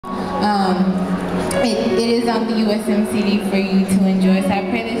It is on the USM CD for you to enjoy, so I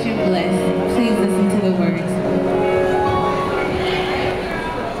pray that you're blessed. Please listen to the words.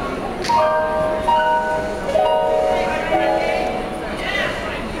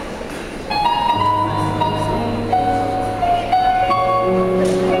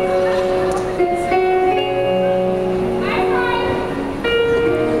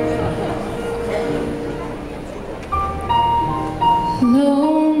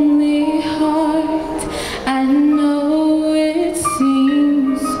 Lonely heart, I know it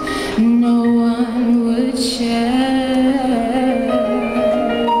seems no one would share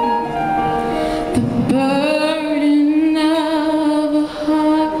the burden of a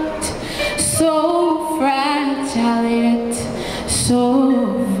heart so fragile yet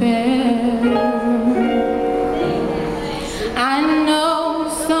so fair. I know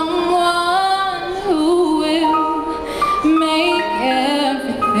someone who will make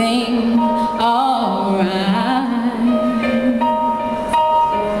everything alright.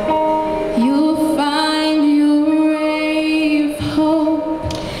 You'll find your ray of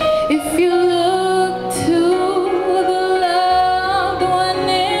hope if you look to the loved one